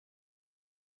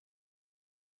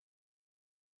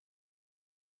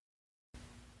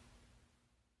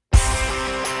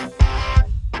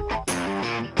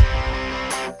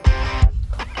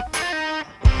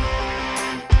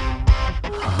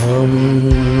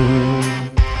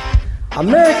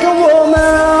American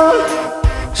woman,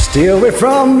 stay away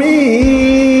from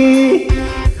me.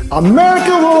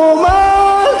 American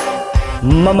woman,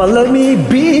 mama let me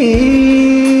be.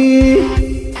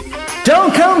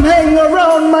 Don't come hang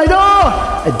around my door,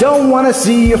 I don't wanna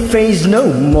see your face no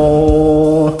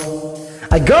more.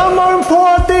 I got more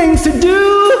important things to do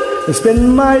than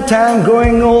spend my time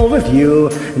growing old with you.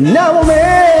 Now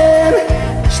man,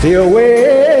 stay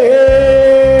away.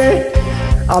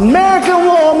 American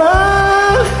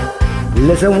woman,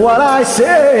 listen what I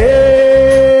say.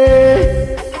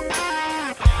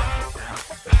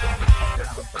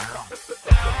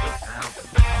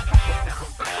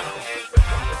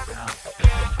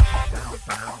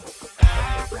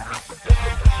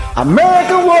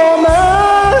 American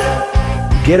woman,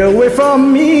 get away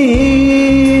from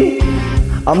me.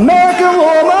 American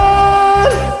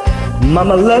woman,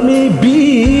 mama let me be.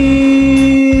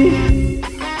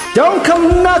 Don't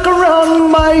come knock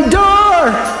around my door,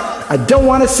 I don't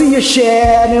wanna see you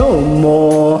share no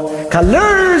more.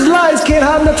 Colors, lies can't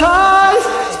hypnotize,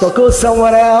 sparkle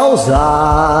someone else's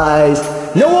eyes.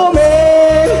 No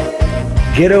woman,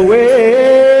 get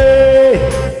away.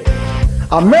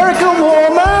 American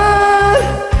woman,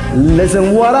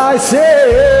 listen what I say.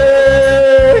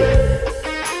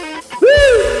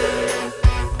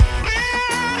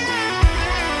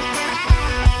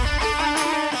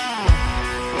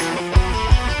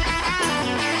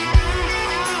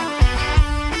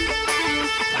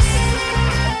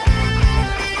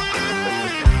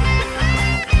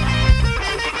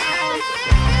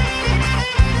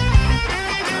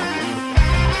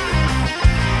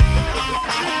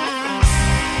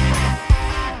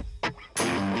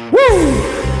 Woo!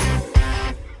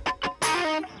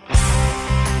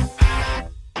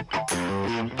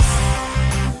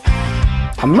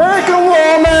 American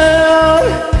woman,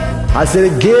 I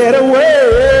said get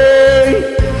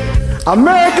away.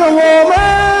 American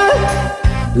woman,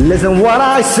 listen what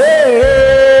I say.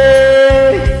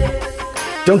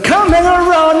 Don't come hang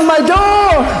around my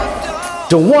door,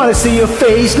 don't wanna see your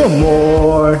face no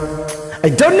more. I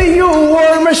don't need your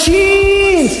war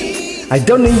machines, I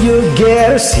don't need your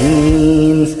ghetto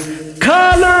scenes.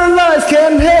 Color lights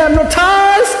can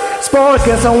hypnotize, spark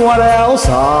in someone else's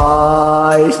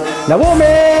eyes. Now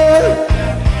woman,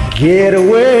 get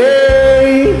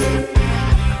away.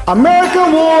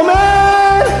 American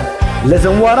woman,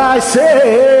 listen what I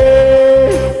say.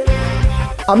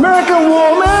 American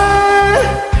woman,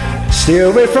 stay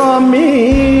away from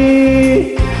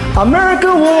me.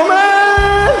 American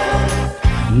woman,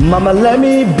 mama let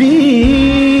me be.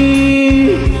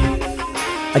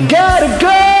 I gotta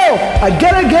go, I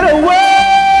gotta get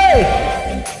away.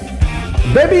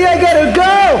 Baby, I gotta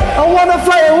go, I wanna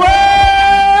fly away.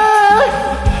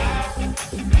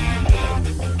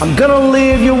 I'm gonna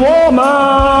leave you,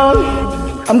 woman.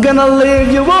 I'm gonna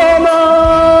leave you,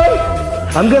 woman.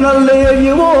 I'm gonna leave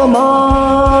you,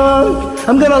 woman.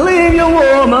 I'm gonna leave you,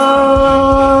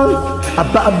 woman.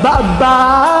 Bye, bye,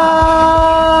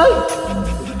 bye.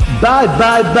 Bye,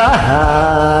 bye,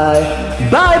 bye.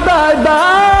 Bye, bye,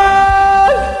 bye.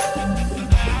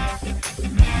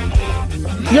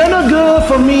 You're no good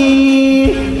for me,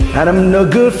 and I'm no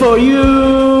good for you.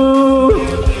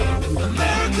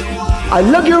 I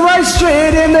look you right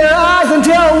straight in the eyes and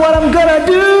tell what I'm gonna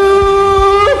do.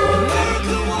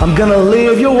 I'm gonna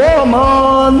leave you,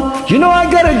 woman. You know I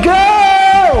gotta go.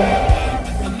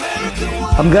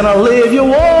 I'm gonna leave you,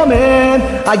 woman.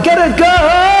 I gotta go.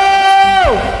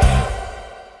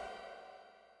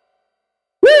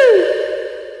 Woo!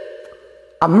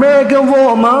 American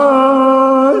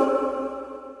woman.